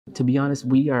to be honest,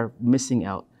 we are missing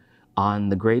out on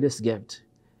the greatest gift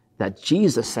that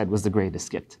Jesus said was the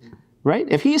greatest gift, right?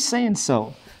 If he's saying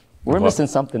so, we're missing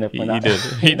something if we're not.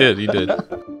 He did.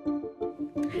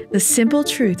 The simple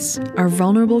truths are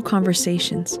vulnerable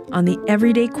conversations on the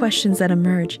everyday questions that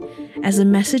emerge as the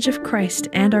message of Christ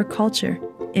and our culture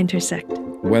intersect.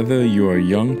 Whether you're a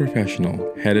young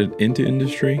professional headed into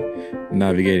industry,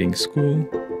 navigating school,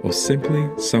 or simply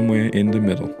somewhere in the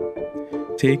middle,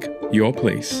 take your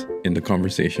place in the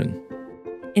conversation.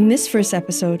 In this first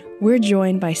episode, we're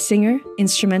joined by singer,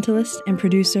 instrumentalist, and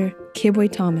producer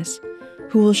Kibwe Thomas,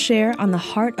 who will share on the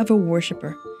heart of a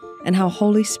worshiper and how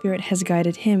Holy Spirit has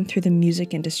guided him through the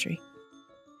music industry.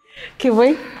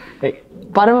 Kibwe, Hey,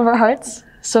 bottom of our hearts,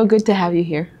 so good to have you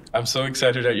here. I'm so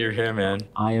excited that you're here, man.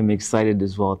 I am excited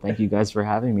as well. Thank you guys for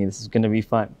having me. This is going to be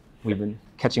fun. We've been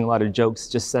catching a lot of jokes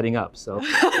just setting up, so.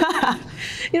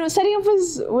 Setting up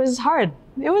was hard.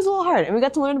 It was a little hard, and we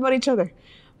got to learn about each other.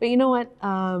 But you know what?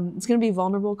 It's going to be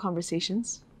vulnerable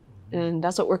conversations, and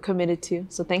that's what we're committed to.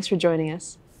 So thanks for joining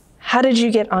us. How did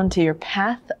you get onto your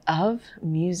path of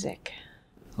music?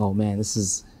 Oh man, this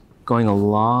is going a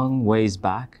long ways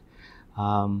back.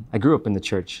 I grew up in the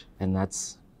church, and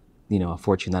that's, a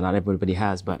fortune that not everybody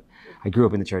has, but I grew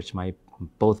up in the church.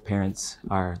 Both parents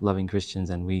are loving Christians,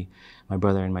 and my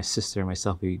brother and my sister and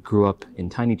myself, we grew up in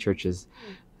tiny churches.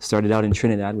 Started out in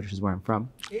Trinidad, which is where I'm from.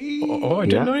 I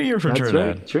didn't know you were from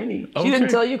Trinidad. Right, Trini. Okay. She didn't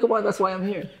tell you? Come on, that's why I'm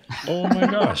here. Oh my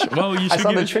gosh. Well, you I should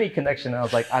saw the Trini connection, and I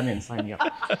was like, I'm in, sign me up.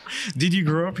 Did you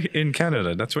grow up in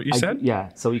Canada? That's what you said? Yeah,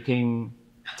 so we came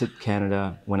to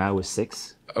Canada when I was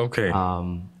 6. Okay.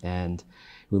 And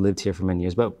we lived here for many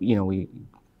years. But,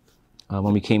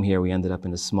 when we came here, we ended up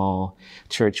in a small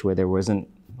church where there wasn't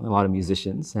a lot of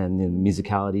musicians, and the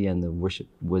musicality and the worship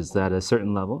was at a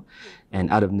certain level. And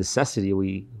out of necessity,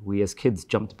 we as kids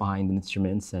jumped behind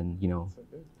instruments and,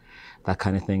 that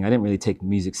kind of thing. I didn't really take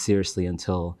music seriously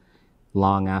until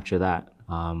long after that.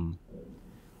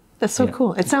 That's so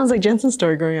cool. It sounds like Jensen's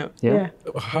story growing up. Yeah.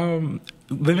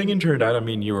 Living in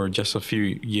Trinidad, you were just a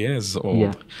few years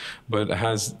old, but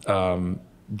has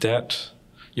that,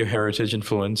 your heritage,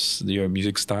 influenced your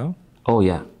music style? Oh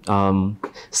yeah.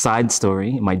 Side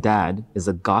story, my dad is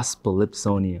a gospel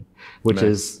Lipsonian, which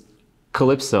is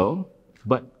calypso,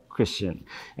 but Christian.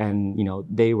 And,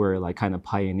 they were like kind of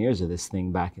pioneers of this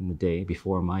thing back in the day,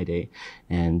 before my day.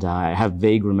 And I have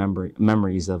vague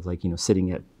memories of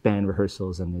sitting at band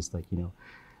rehearsals, and there's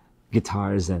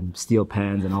guitars and steel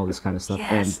pans and all this kind of stuff.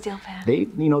 Yes, and steel pans.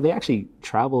 They actually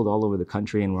traveled all over the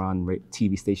country and were on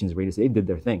TV stations, radio. They did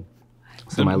their thing.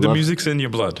 So the music's in your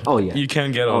blood. Oh yeah. You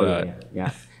can't get all that.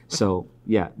 Yeah. So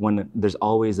yeah, when there's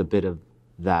always a bit of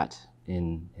that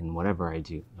in whatever I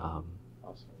do.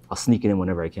 I'll sneak it in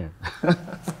whenever I can.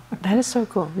 That is so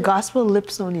cool. Gospel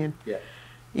Lipsonian. Yeah.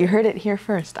 You heard it here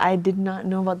first. I did not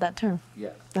know about that term. Yeah.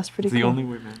 That's pretty cool. The only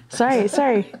way, man.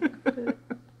 Sorry.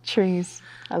 Trees.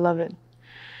 I love it.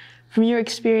 From your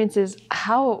experiences,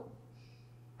 how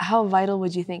vital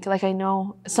would you think? I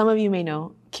know some of you may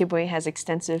know Kibwe has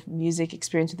extensive music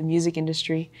experience with the music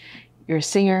industry. You're a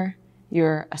singer,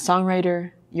 you're a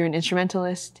songwriter, you're an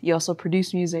instrumentalist, you also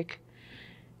produce music.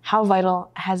 How vital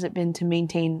has it been to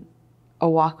maintain a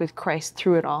walk with Christ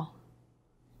through it all?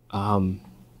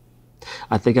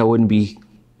 I think I wouldn't be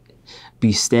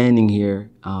standing here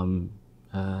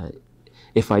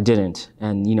if I didn't.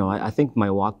 And I think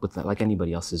my walk with that, like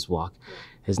anybody else's walk,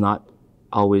 has not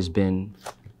always been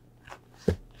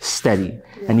steady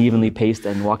and evenly paced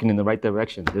and walking in the right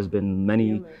direction. There's been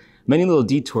many little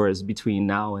detours between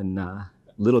now and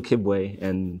little Kibwe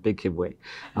and big Kibwe.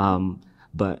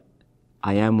 But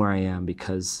I am where I am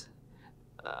because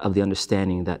of the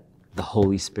understanding that the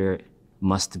Holy Spirit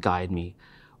must guide me,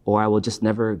 or I will just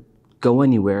never go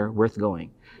anywhere worth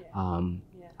going.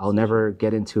 I'll never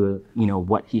get into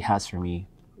what He has for me,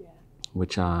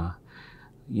 which I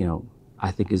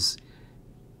think is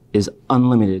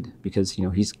unlimited, because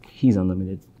he's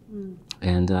unlimited.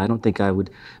 And I don't think I would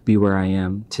be where I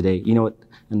am today.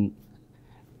 And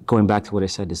going back to what I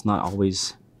said, it's not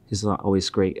always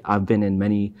great. I've been in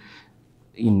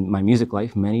my music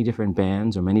life, many different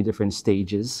bands or many different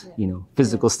stages,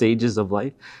 physical stages of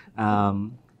life.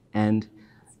 And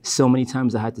so many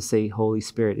times I had to say, Holy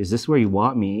Spirit, is this where you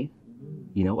want me?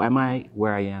 Am I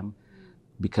where I am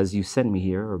because you sent me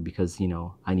here, or because,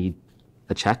 I need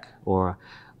a check, or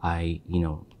I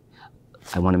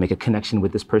want to make a connection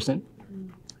with this person?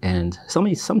 And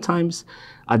sometimes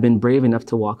I've been brave enough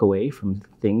to walk away from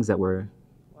things that were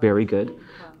very good,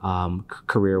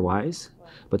 career-wise.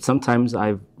 But sometimes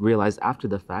I've realized after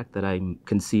the fact that I'm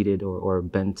conceited or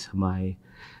bent my,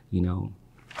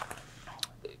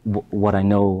 what I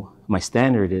know my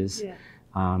standard is,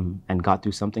 and got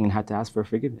through something and had to ask for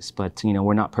forgiveness. But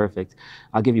we're not perfect.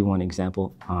 I'll give you one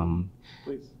example.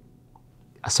 Please.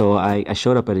 So I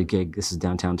showed up at a gig. This is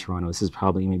downtown Toronto. This is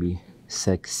probably maybe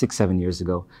 6-7 years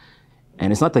ago,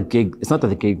 and it's not that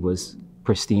the gig was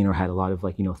pristine or had a lot of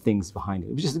things behind it.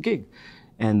 It was just a gig,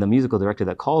 and the musical director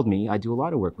that called me, I do a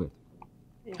lot of work with.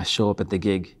 I show up at the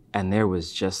gig, and there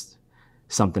was just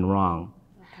something wrong,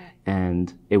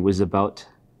 and it was about.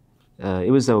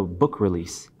 It was a book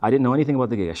release. I didn't know anything about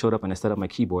the gig. I showed up and I set up my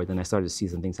keyboard, then I started to see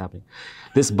some things happening.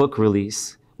 This book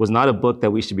release was not a book that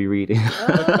we should be reading.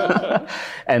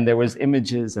 And there was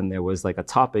images and there was like a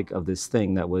topic of this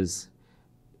thing that was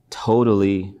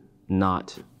totally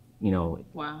not,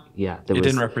 Wow. Yeah. It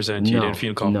didn't represent you, didn't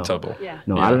feel comfortable.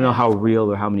 No, I don't know how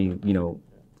real or how many,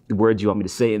 words you want me to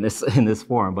say in this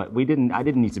forum, but I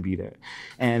didn't need to be there.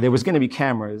 And there was gonna be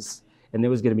cameras, and there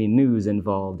was going to be news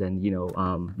involved, and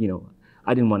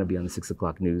I didn't want to be on the 6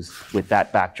 o'clock news with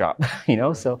that backdrop,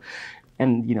 So,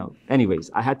 and anyways,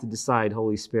 I had to decide,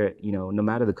 Holy Spirit, no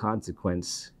matter the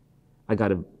consequence, I got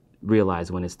to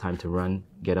realize when it's time to run,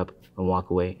 get up, and walk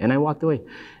away. And I walked away.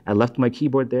 I left my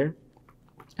keyboard there,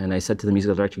 and I said to the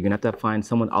musical director, "You're gonna have to find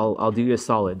someone. I'll do you a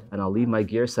solid, and I'll leave my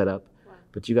gear set up.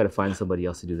 But you got to find somebody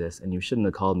else to do this, and you shouldn't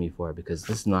have called me for it because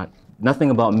this is nothing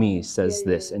about me says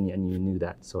this, and you knew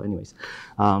that." So, anyways,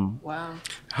 wow.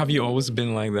 Have you always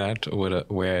been like that,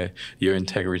 where your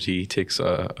integrity takes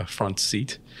a front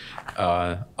seat,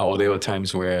 or there were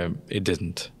times where it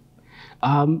didn't?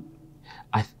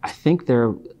 I think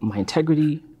my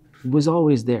integrity was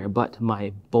always there, but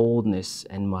my boldness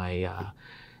and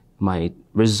my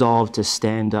resolve to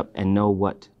stand up and know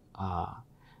what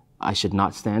I should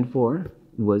not stand for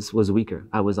was weaker.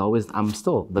 I'm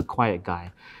still the quiet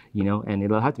guy, and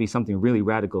it'll have to be something really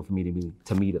radical for me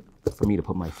to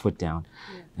put my foot down.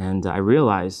 Yeah. And I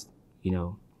realized,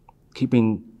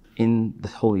 keeping in the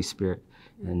Holy Spirit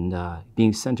and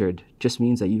being centered just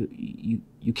means that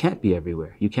you can't be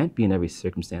everywhere. You can't be in every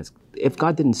circumstance. If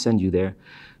God didn't send you there,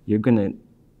 you're gonna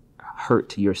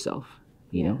hurt yourself,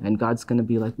 and God's gonna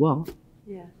be like, well,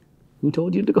 who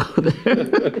told you to go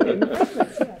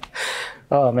there?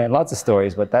 Oh man, lots of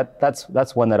stories, but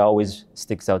that's one that always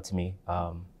sticks out to me.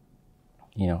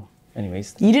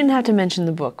 Anyways. You didn't have to mention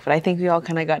the book, but I think we all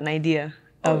kind of got an idea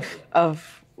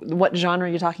of what genre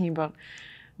you're talking about.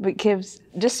 But Kibs,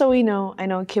 just so we know, I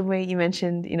know Kibwe, you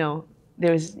mentioned,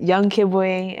 there was young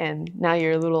Kibwe, and now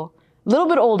you're a little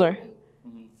bit older.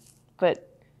 Mm-hmm. But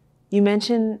you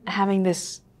mentioned having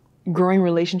this growing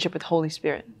relationship with Holy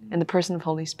Spirit and the person of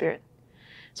Holy Spirit.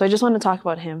 So I just want to talk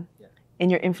about him. In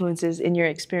your influences, in your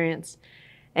experience,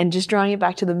 and just drawing it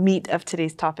back to the meat of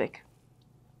today's topic.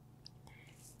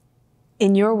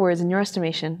 In your words, in your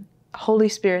estimation, Holy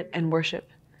Spirit and worship,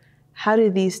 how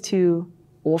do these two,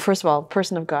 well, first of all,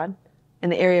 person of God, in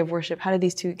the area of worship, how do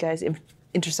these two guys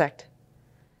intersect?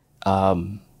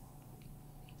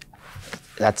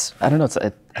 That's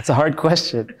a hard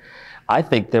question. I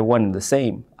think they're one and the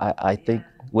same. I think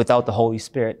without the Holy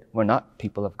Spirit, we're not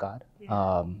people of God.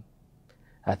 Yeah.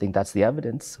 I think that's the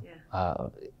evidence. Yeah.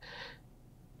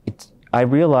 I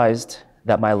realized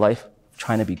that my life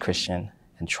trying to be Christian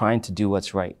and trying to do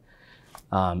what's right,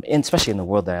 and especially in the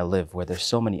world that I live, where there's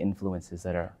so many influences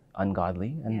that are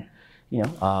ungodly and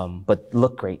but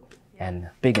look great and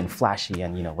big and flashy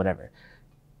and whatever,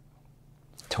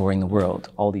 touring the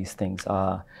world, all these things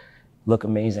look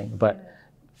amazing. But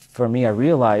for me, I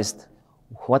realized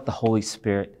what the Holy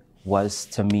Spirit was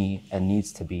to me and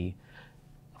needs to be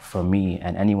for me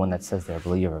and anyone that says they're a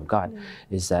believer of God,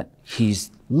 is that he's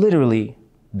literally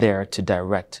there to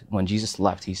direct. When Jesus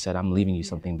left, he said, "I'm leaving you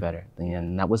something better."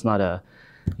 And that was not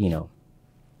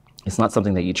it's not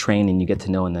something that you train and you get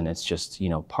to know and then it's just,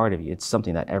 part of you. It's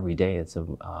something that every day it's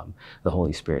the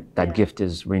Holy Spirit. That gift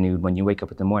is renewed when you wake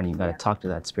up in the morning. You got to talk to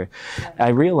that Spirit. I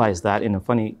realized that in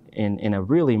a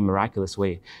really miraculous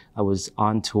way. I was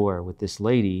on tour with this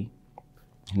lady.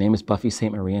 Her name is Buffy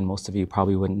St. Marie, and most of you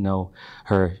probably wouldn't know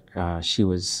her. She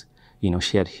was,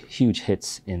 she had huge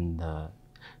hits in the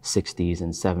 60s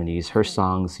and 70s. Her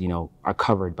songs, are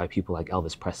covered by people like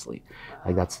Elvis Presley.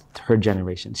 Like that's her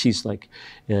generation. She's like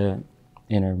in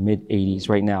her mid 80s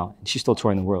right now. And she's still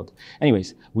touring the world.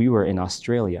 Anyways, we were in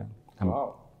Australia.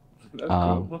 Wow. That's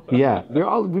cool. Yeah,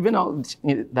 we've been all,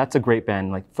 that's a great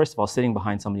band. Like, first of all, sitting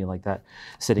behind somebody like that,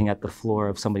 sitting at the floor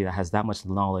of somebody that has that much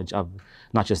knowledge of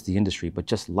not just the industry, but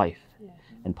just life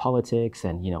and politics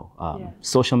and,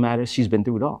 social matters. She's been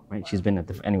through it all, right? She's been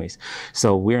anyways.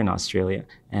 So we're in Australia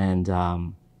and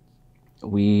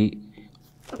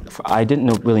I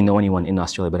didn't really know anyone in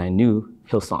Australia, but I knew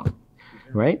Hillsong.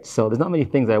 right? So there's not many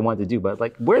things I want to do, but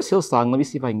like, where's Hillsong? Let me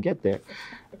see if I can get there.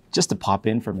 Just to pop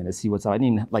in for a minute, see what's up. I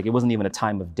didn't, like, it wasn't even a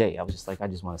time of day. I was just like, I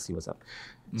just want to see what's up.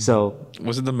 So.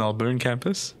 Was it the Melbourne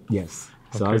campus? Yes.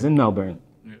 So Okay. I was in Melbourne.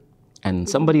 And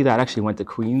somebody that actually went to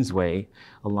Queensway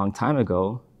a long time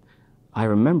ago, I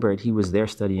remembered he was there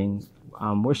studying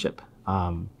worship.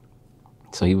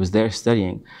 So he was there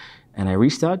studying, and I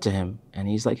reached out to him, and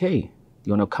he's like, hey,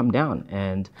 you want to come down?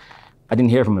 And I didn't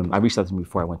hear from him. I reached out to him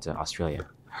before I went to Australia.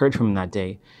 Heard from him that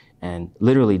day, and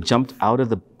literally jumped out of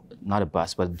the, not a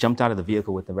bus, but jumped out of the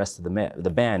vehicle with the rest of the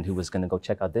band who was going to go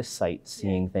check out this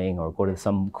sightseeing thing or go to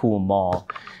some cool mall.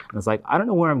 And I was like, I don't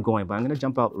know where I'm going, but I'm going to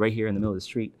jump out right here in the middle of the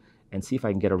street and see if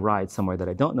I can get a ride somewhere that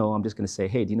I don't know. I'm just going to say,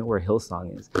 hey, do you know where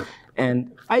Hillsong is?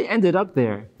 And I ended up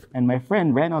there, and my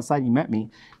friend ran outside. He met me,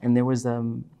 and there was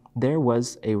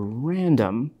a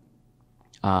random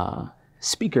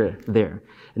speaker there,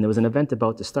 and there was an event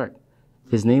about to start.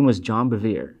 His name was John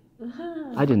Bevere.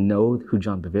 I didn't know who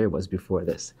John Bevere was before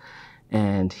this,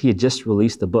 and he had just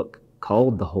released a book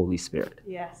called The Holy Spirit.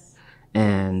 Yes.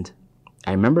 And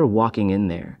I remember walking in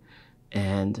there,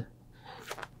 and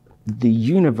the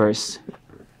universe,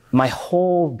 my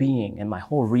whole being and my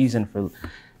whole reason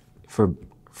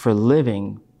for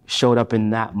living showed up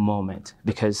in that moment.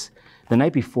 Because the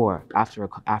night before,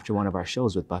 after one of our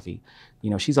shows with Buffy, you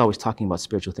know, she's always talking about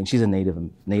spiritual things. She's a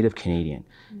native Canadian,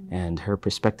 and her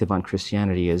perspective on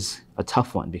Christianity is a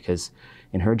tough one because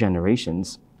in her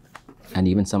generations, and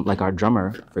even some, like our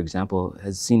drummer, for example,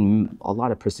 has seen a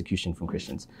lot of persecution from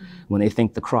Christians. When they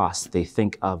think the cross, they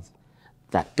think of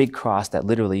that big cross that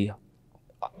literally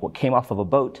came off of a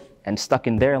boat and stuck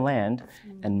in their land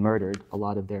and murdered a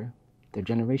lot of their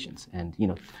generations, and, you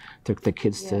know, took the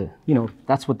kids to, you know,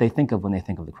 that's what they think of when they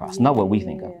think of the cross, not what we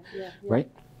think of, right?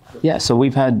 Yeah, so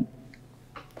we've had,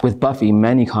 with Buffy,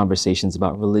 many conversations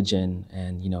about religion,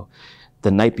 and, you know,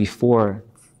 the night before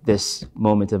this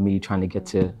moment of me trying to get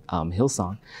to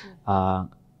Hillsong,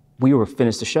 we were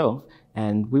finished the show,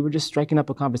 and we were just striking up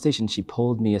a conversation. She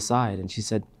pulled me aside, and she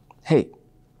said, hey,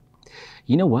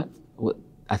 you know what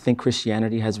I think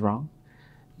Christianity has wrong?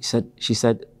 She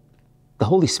said, the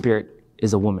Holy Spirit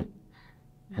is a woman.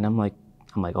 And I'm like,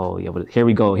 oh yeah, but here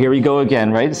we go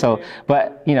again, right? So,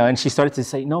 but, you know, and she started to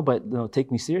say, no, but, you know,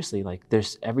 take me seriously. Like,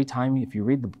 there's every time, if you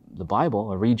read the Bible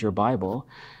or read your Bible,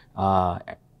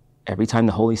 every time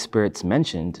the Holy Spirit's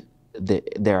mentioned,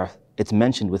 it's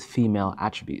mentioned with female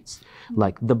attributes,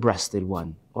 like the breasted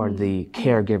one or the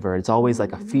caregiver. It's always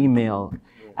like a female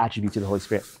attribute to the Holy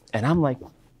Spirit. And I'm like,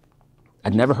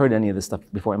 I'd never heard any of this stuff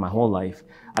before in my whole life.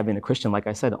 I've been a Christian, like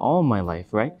I said, all my life,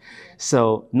 right?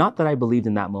 So not that I believed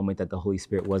in that moment that the Holy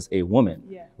Spirit was a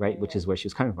woman, right? Which is where she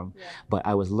was coming from. But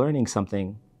I was learning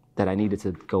something that I needed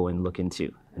to go and look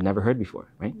into. I'd never heard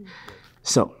before, right?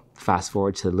 So fast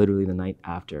forward to literally the night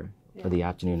after, or the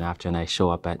afternoon after, and I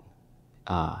show up at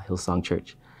Hillsong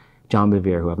Church. John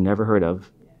Bevere, who I've never heard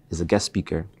of, is a guest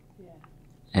speaker.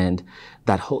 And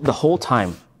the whole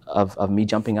time of me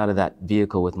jumping out of that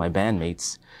vehicle with my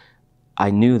bandmates,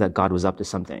 I knew that God was up to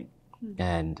something.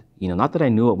 And, you know, not that I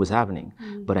knew what was happening,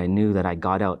 but I knew that I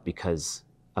got out because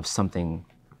of something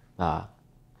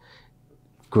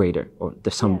greater, or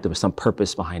there was some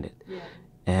purpose behind it.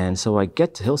 And so I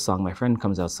get to Hillsong, my friend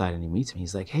comes outside and he meets me.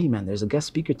 He's like, hey man, there's a guest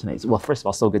speaker tonight. Well, first of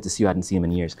all, so good to see you. I hadn't seen him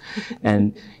in years.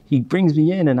 And he brings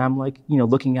me in, and I'm like, you know,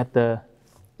 looking at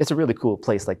it's a really cool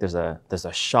place. Like there's a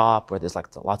shop where there's like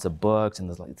lots of books, and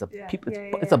there's like,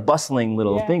 it's a bustling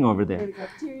little thing over there.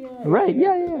 Right,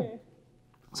 yeah.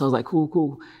 So I was like,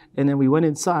 cool. And then we went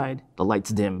inside, the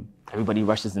lights dim, everybody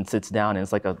rushes and sits down, and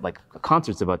it's like a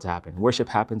concert's about to happen. Worship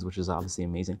happens, which is obviously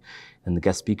amazing. And the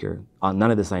guest speaker, none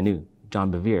of this I knew,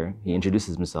 John Bevere, he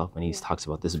introduces himself and he talks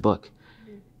about this book.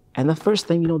 And the first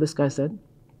thing, you know, this guy said,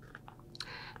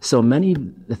 so many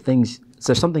of the things,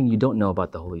 so there's something you don't know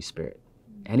about the Holy Spirit.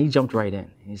 And he jumped right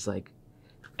in. He's like,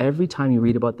 every time you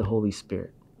read about the Holy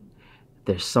Spirit,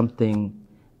 there's something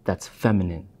that's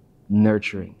feminine,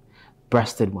 nurturing,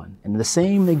 breasted one. And the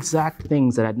same exact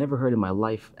things that I'd never heard in my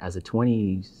life as a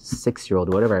 26-year-old,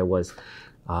 or whatever I was,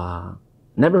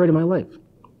 never heard in my life,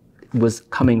 was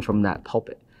coming from that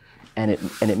pulpit. And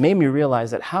it made me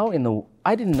realize that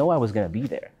I didn't know I was going to be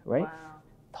there, right?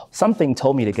 Wow. Something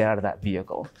told me to get out of that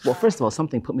vehicle. Well, first of all,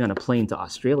 something put me on a plane to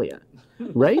Australia,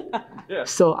 right? Yeah.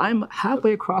 So I'm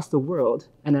halfway across the world,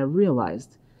 and I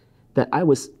realized that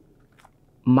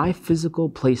my physical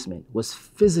placement was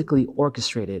physically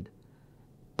orchestrated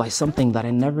by something that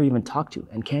I never even talked to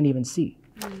and can't even see.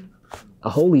 A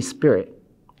Holy Spirit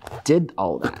did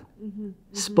all that,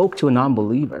 spoke to a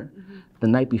non-believer the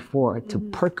night before to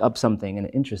perk up something, an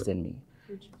interest in me.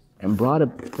 and brought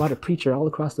a preacher all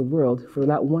across the world for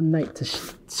that one night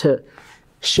to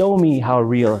show me how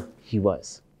real he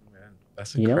was. Man,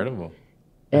 that's incredible. You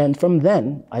know? And from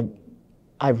then,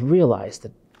 I've realized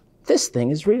that this thing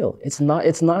is real. It's not,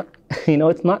 you know,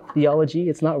 it's not theology.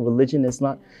 It's not religion. It's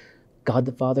not God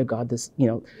the Father, God the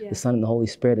Son and the Holy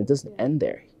Spirit. It doesn't end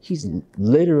there. He's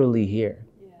literally here,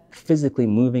 physically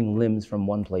moving limbs from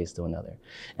one place to another.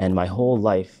 And my whole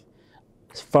life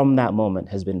from that moment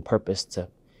has been purposed to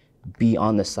be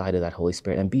on the side of that Holy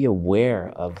Spirit and be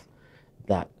aware of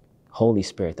that Holy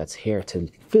Spirit that's here to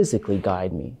physically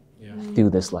guide me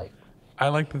through this life. I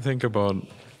like to think about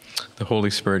the Holy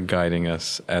Spirit guiding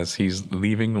us as he's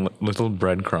leaving little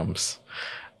breadcrumbs,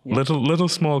 little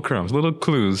small crumbs, little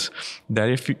clues that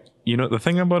if you know, the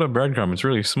thing about a breadcrumb, it's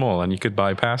really small and you could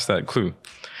bypass that clue.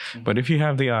 But if you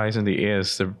have the eyes and the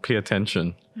ears to pay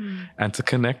attention and to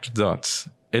connect dots,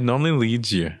 it not only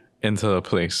leads you into a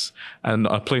place, and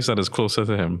a place that is closer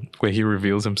to him, where he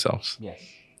reveals himself. Yes.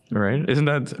 Right? Isn't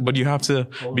that, but you have to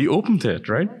be open to it,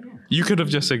 right? You could have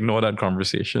just ignored that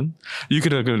conversation. You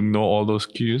could have ignored all those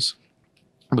cues.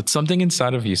 But something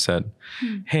inside of you said,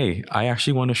 hey, I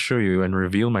actually want to show you and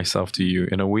reveal myself to you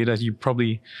in a way that you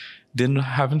probably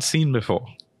haven't seen before.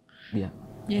 Yeah.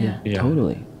 Yeah.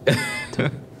 Totally.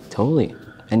 Totally.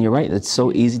 And you're right. It's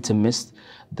so easy to miss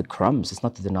the crumbs. It's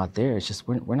not that they're not there. It's just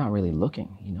we're not really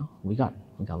looking, you know? We got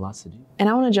lots to do. And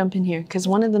I want to jump in here because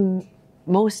one of the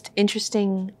most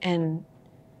interesting and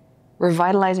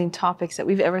revitalizing topics that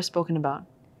we've ever spoken about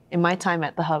in my time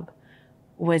at the Hub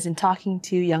was in talking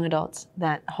to young adults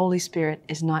that Holy Spirit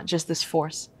is not just this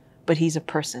force, but he's a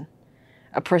person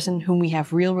whom we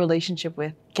have real relationship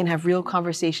with, can have real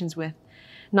conversations with,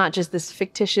 not just this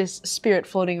fictitious spirit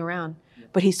floating around,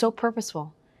 but he's so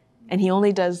purposeful and he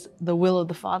only does the will of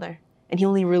the Father and he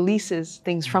only releases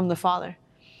things from the Father.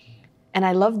 And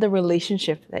I love the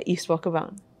relationship that you spoke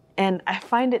about. And I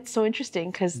find it so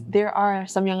interesting because there are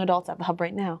some young adults at the Hub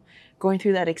right now going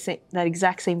through that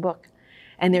exact same book.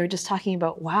 And they were just talking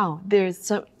about, wow,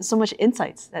 there's so much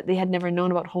insights that they had never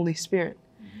known about Holy Spirit.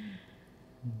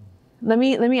 Let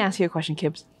me ask you a question,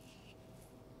 Kibbs.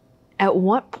 At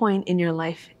what point in your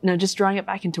life, now just drawing it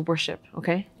back into worship,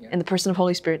 okay? And the person of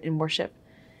Holy Spirit in worship,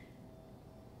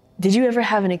 did you ever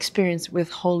have an experience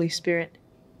with Holy Spirit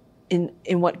in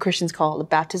what Christians call the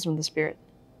baptism of the Spirit?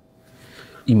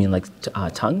 You mean like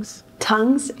tongues?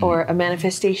 Tongues, or a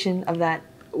manifestation of that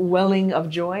welling of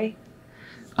joy?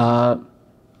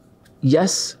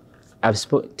 Yes,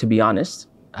 to be honest,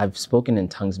 I've spoken in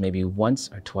tongues maybe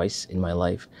once or twice in my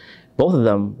life. Both of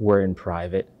them were in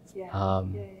private.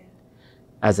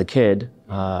 As a kid,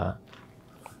 I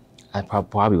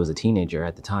probably was a teenager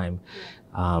at the time.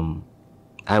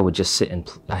 I would just sit and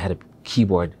I had a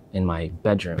keyboard in my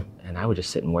bedroom, and I would just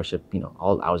sit and worship, you know,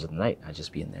 all hours of the night. I'd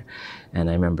just be in there. And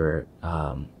I remember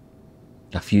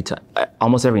a few times,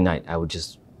 almost every night, I would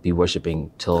just be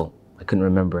worshiping till I couldn't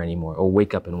remember anymore, or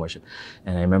wake up and worship.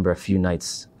 And I remember a few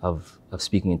nights of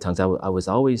speaking in tongues. I was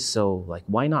always so like,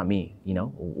 why not me? You know,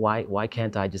 why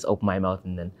can't I just open my mouth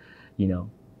and then, you know,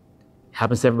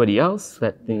 happens to everybody else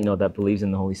that, you know, that believes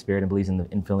in the Holy Spirit and believes in the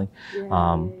infilling.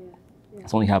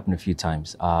 It's only happened a few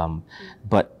times.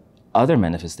 But other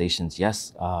manifestations,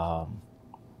 yes,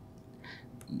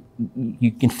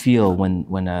 you can feel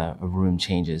when a room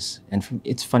changes. And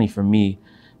it's funny for me,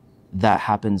 that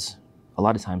happens a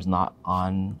lot of times not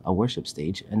on a worship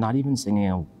stage and not even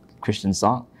singing a Christian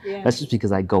song. That's just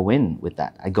because I go in with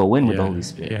that. I go in with the Holy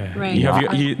Spirit. Yeah.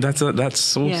 Right. That's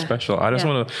so special. I just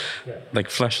want to like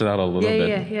flesh it out a little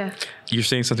bit. You're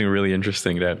saying something really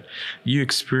interesting, that you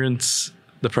experience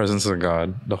the presence of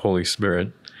God, the Holy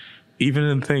Spirit, even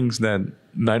in things that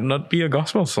might not be a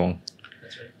gospel song.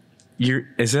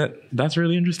 That's right. That's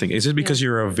really interesting. Is it because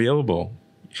you're available?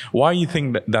 Why you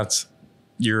think that's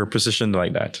you're positioned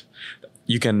like that?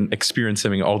 You can experience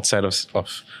something outside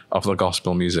of the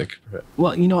gospel music.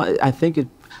 Well, you know, I think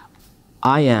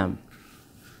I am,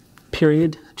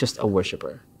 period, just a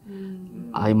worshiper.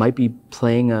 I might be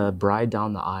playing a bride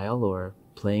down the aisle or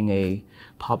playing a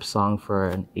pop song for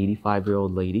an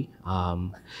 85-year-old lady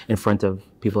in front of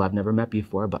people I've never met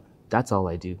before, but that's all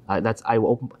I do.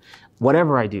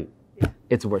 Whatever I do,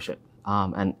 it's worship.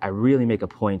 And I really make a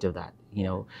point of that, you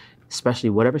know,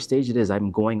 especially whatever stage it is,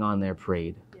 I'm going on there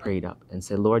prayed up and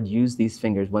said, Lord, use these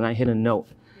fingers. When I hit a note,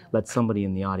 let somebody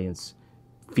in the audience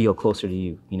feel closer to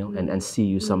you, you know, and see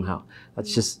you somehow.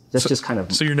 That's just kind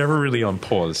of. So you're never really on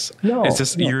pause. No. It's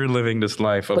just you're living this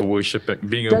life of worship,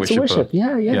 being a worshiper. Worship.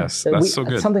 Yeah. Yes, that's so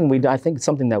good. I think it's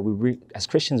something that as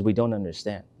Christians, we don't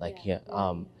understand. Like,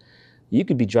 you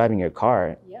could be driving your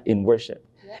car in worship.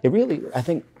 It really, I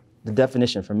think the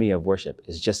definition for me of worship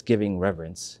is just giving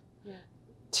reverence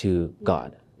to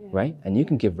God, right? And you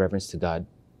can give reverence to God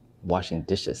washing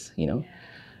dishes, you know,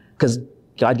 because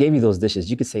God gave you those dishes.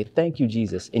 You could say, thank you,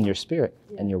 Jesus, in your spirit,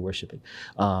 and you're worshiping.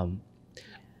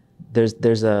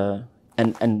 There's a,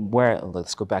 and where,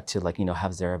 let's go back to like, you know,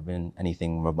 has there been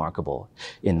anything remarkable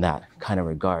in that kind of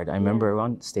regard? I remember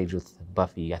on stage with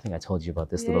Buffy, I think I told you about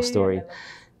this little story.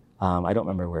 I don't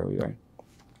remember where we were,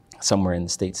 somewhere in the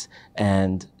States.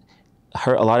 And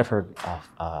a lot of her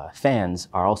fans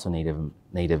are also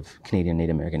Native Canadian,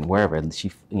 Native American, wherever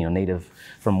she, you know, Native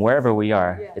from wherever we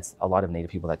are. It's a lot of Native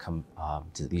people that come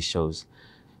to these shows,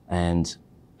 and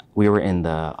we were in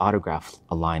the autograph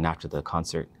line after the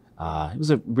concert. It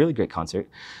was a really great concert,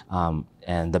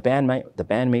 and the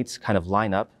bandmates kind of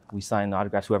line up. We sign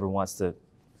autographs. Whoever wants to.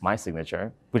 My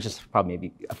signature, which is probably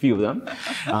maybe a few of them.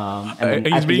 And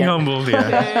he's being humbled,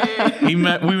 yeah. We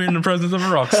were in the presence of a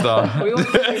rock star.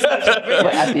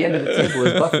 But at the end of the table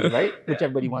is Buffy, right? Which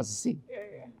everybody wants to see.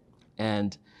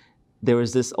 And there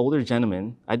was this older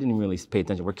gentleman. I didn't really pay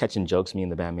attention. We're catching jokes, me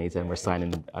and the bandmates, and we're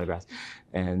signing autographs.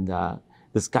 And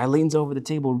this guy leans over the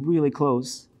table really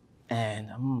close.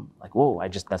 And I'm like, whoa,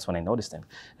 that's when I noticed him.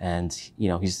 And, you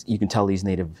know, you can tell he's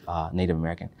Native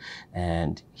American.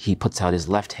 And he puts out his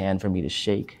left hand for me to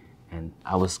shake. And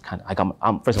I was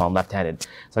first of all, I'm left-handed.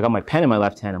 So I got my pen in my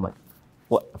left hand. I'm like,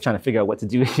 what? I'm trying to figure out what to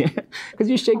do here. Because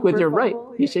you shake with your right.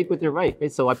 You shake with your right.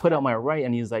 So I put out my right,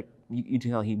 and he was like, you can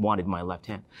tell he wanted my left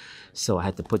hand. So I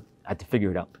had to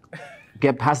figure it out.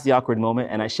 Get past the awkward moment,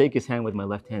 and I shake his hand with my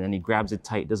left hand, and he grabs it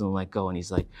tight, doesn't let go. And he's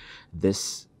like,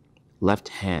 this left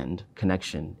hand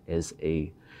connection is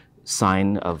a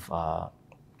sign of,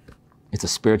 it's a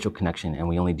spiritual connection, and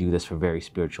we only do this for very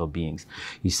spiritual beings.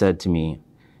 He said to me,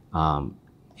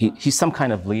 he's some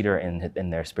kind of leader in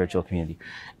their spiritual community.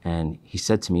 And he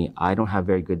said to me, I don't have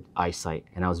very good eyesight,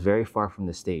 and I was very far from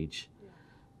the stage.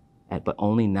 But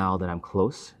only now that I'm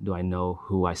close do I know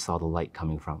who I saw the light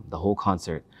coming from. The whole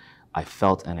concert, I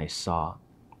felt and I saw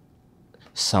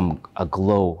a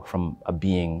glow from a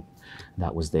being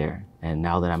that was there. And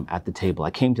now that I'm at the table,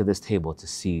 I came to this table to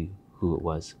see who it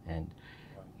was. And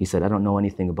he said, I don't know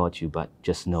anything about you, but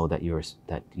just know that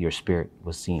your spirit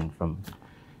was seen from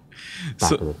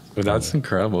back of the that's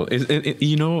incredible.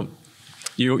 You know,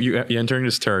 you're entering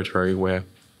this territory where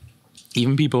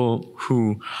even people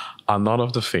who are not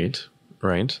of the faith,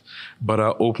 right, but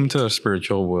are open to the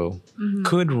spiritual world,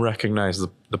 could recognize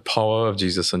the power of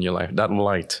Jesus in your life, that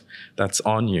light that's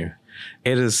on you.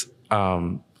 It is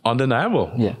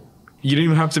undeniable. Yeah. You don't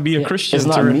even have to be a Christian. It's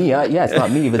not me. It's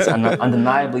not me, but it's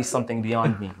undeniably something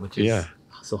beyond me, which is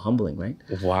so humbling, right?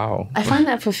 Wow. I find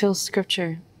that fulfills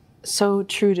scripture so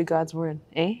true to God's word,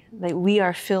 eh? Like we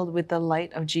are filled with the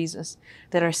light of Jesus,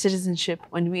 that our citizenship,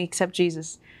 when we accept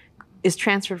Jesus, is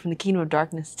transferred from the kingdom of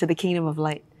darkness to the kingdom of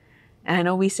light. And I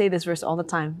know we say this verse all the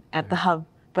time at the hub,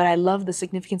 but I love the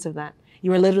significance of that.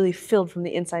 You are literally filled from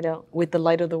the inside out with the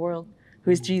light of the world,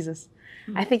 who is Jesus.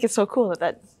 I think it's so cool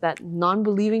that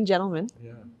non-believing gentleman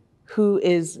who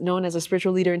is known as a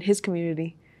spiritual leader in his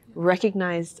community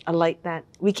recognized a light that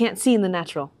we can't see in the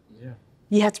natural. Yeah.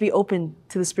 You have to be open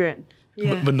to the spirit.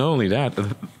 Yeah. But not only that,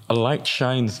 a light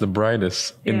shines the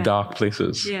brightest in dark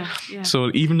places. Yeah.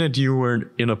 So even if you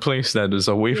were in a place that is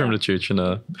away from the church and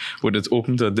where it's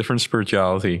open to a different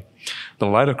spirituality, the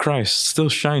light of Christ still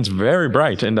shines very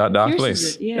bright in that dark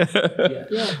place.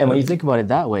 And when you think about it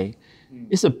that way,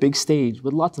 it's a big stage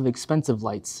with lots of expensive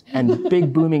lights and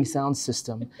big booming sound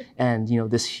system, and you know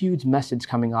this huge message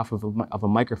coming off of a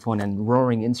microphone and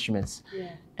roaring instruments,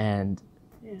 and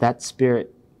that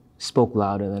spirit spoke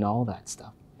louder than all that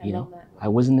stuff. You know, I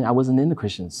wasn't in the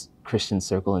Christian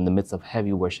circle in the midst of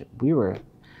heavy worship. We were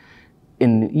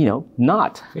in,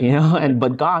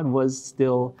 but God was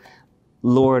still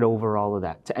Lord over all of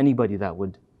that to anybody that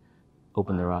would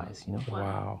open their eyes. You know.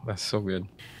 Wow, that's so good.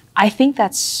 I think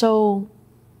that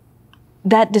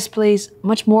displays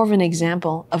much more of an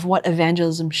example of what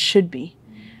evangelism should be.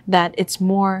 That it's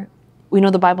more, we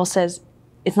know the Bible says,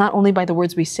 it's not only by the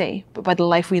words we say, but by the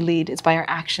life we lead. It's by our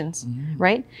actions,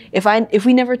 right? If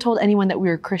we never told anyone that we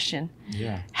were Christian,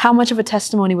 how much of a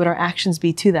testimony would our actions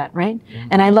be to that, right?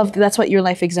 And I love that's what your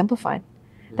life exemplified.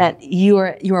 That you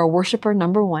are a worshiper,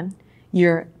 number one.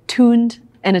 You're tuned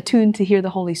and attuned to hear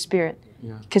the Holy Spirit,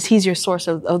 because He's your source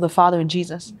of the Father and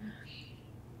Jesus.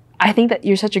 I think that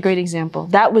you're such a great example.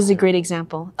 That was a great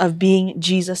example of being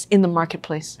Jesus in the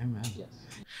marketplace. Amen.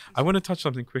 I want to touch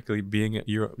something quickly. Being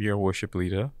you're a worship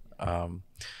leader,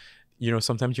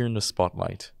 sometimes you're in the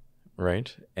spotlight,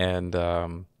 right? And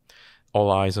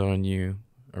all eyes are on you,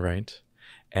 right?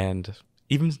 And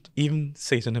even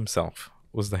Satan himself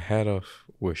was the head of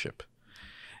worship,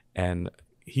 and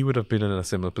he would have been in a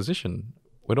similar position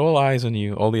with all eyes on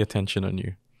you, all the attention on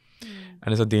you.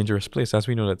 And it's a dangerous place, as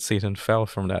we know that Satan fell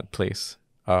from that place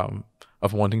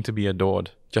of wanting to be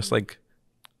adored, just like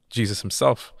Jesus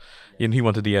himself. And he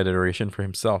wanted the adoration for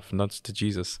himself, not to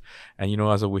Jesus. And you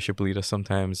know, as a worship leader,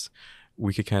 sometimes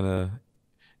we could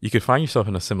you could find yourself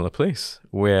in a similar place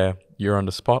where you're on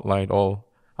the spotlight, all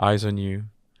eyes on you.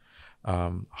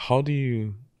 How do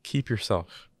you keep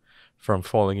yourself from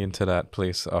falling into that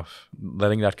place of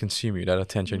letting that consume you, that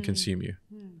attention consume you?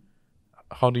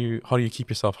 How do you keep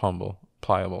yourself humble,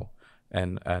 pliable,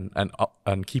 and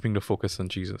keeping the focus on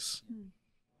Jesus?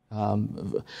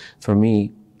 For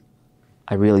me,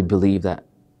 I really believe that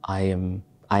I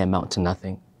amount to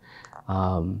nothing,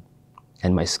 and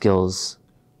my skills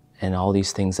and all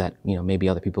these things that, you know, maybe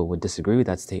other people would disagree with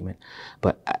that statement,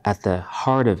 but at the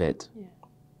heart of it,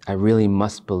 I really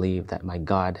must believe that my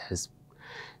God has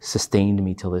sustained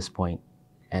me till this point.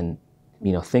 And,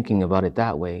 you know, thinking about it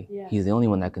that way, he's the only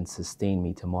one that can sustain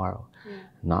me tomorrow,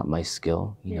 not my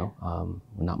skill, you know,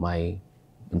 not my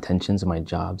intentions or my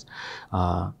jobs.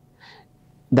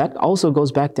 That also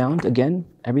goes back down to, again,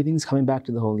 everything's coming back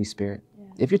to the Holy Spirit.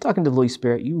 If you're talking to the Holy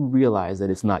Spirit, you realize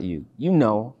that it's not you. You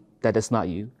know that it's not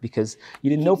you because you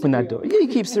didn't open that door. Yeah, he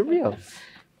keeps it real.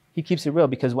 He keeps it real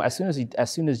because as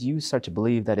soon as you start to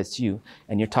believe that it's you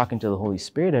and you're talking to the Holy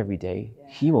Spirit every day,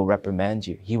 he will reprimand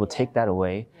you. He will take that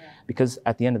away because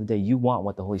at the end of the day, you want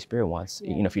what the Holy Spirit wants,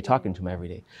 you know, if you're talking to him every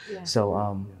day.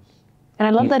 So, and I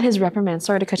love that his reprimands,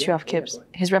 sorry to cut you off, Kibs,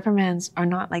 his reprimands are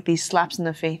not like these slaps in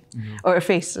the face, or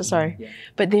face, sorry,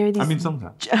 but they're these. I mean,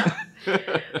 sometimes.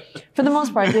 For the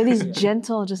most part, they're these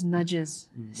gentle just nudges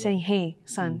saying, hey,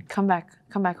 son, come back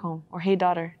home. Or hey,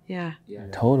 daughter. Yeah.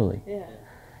 Totally. Yeah.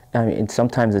 I mean, and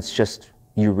sometimes it's just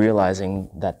you realizing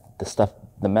that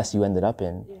the mess you ended up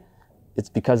in, it's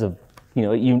because of, you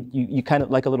know, you kind of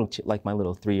like like my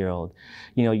little 3-year-old,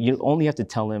 you know, you only have to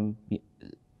tell him, you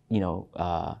know,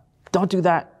 don't do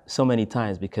that so many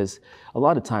times because a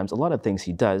lot of things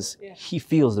he does, he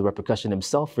feels the repercussion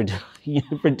himself for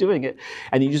doing it.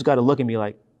 And you just got to look and be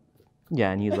like,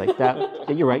 yeah. And he's like, yeah,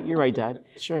 you're right, Dad.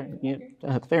 Sure. Yeah,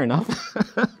 fair enough.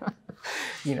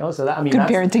 You know, so that, I mean, good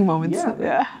parenting moments.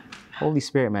 Yeah. Holy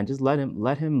Spirit, man, just let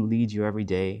him lead you every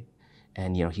day.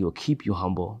 And, you know, he will keep you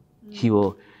humble. He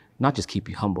will not just keep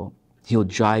you humble. He'll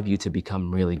drive you to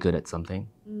become really good at something.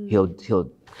 He'll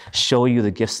show you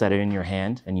the gifts that are in your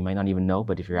hand, and you might not even know,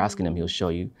 but if you're asking him, he'll show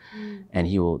you. And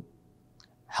he will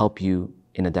help you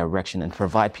in a direction and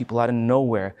provide people out of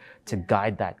nowhere to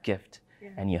guide that gift.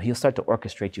 And you know, he'll start to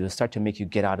orchestrate you. He'll start to make you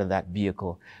get out of that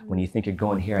vehicle when you think you're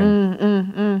going here.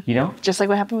 And, you know? Just like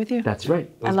what happened with you. That's right.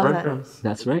 I love that.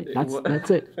 That's right. That's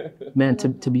it. Man,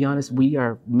 to be honest, we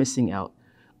are missing out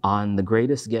on the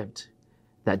greatest gift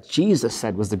that Jesus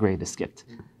said was the greatest gift.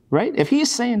 Right? If he's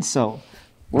saying so,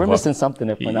 we're missing something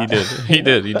if we're not. He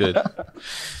did.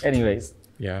 Anyways.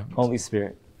 Yeah. Holy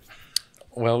Spirit.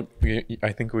 Well,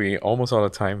 I think we almost out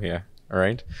of time here. All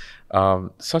right.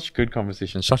 Such good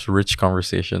conversation, such rich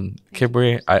conversation.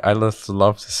 Kibwe, I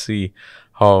love to see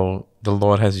how the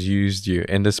Lord has used you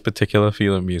in this particular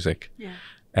field of music. Yeah.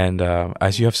 And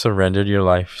as you have surrendered your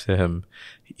life to him,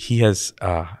 he has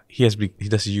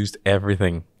used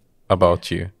everything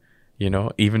about you, you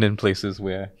know, even in places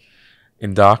where,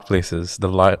 in dark places, the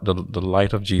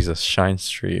light of Jesus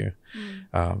shines through you.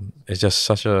 It's just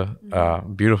such a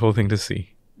beautiful thing to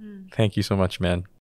see. Thank you so much, man.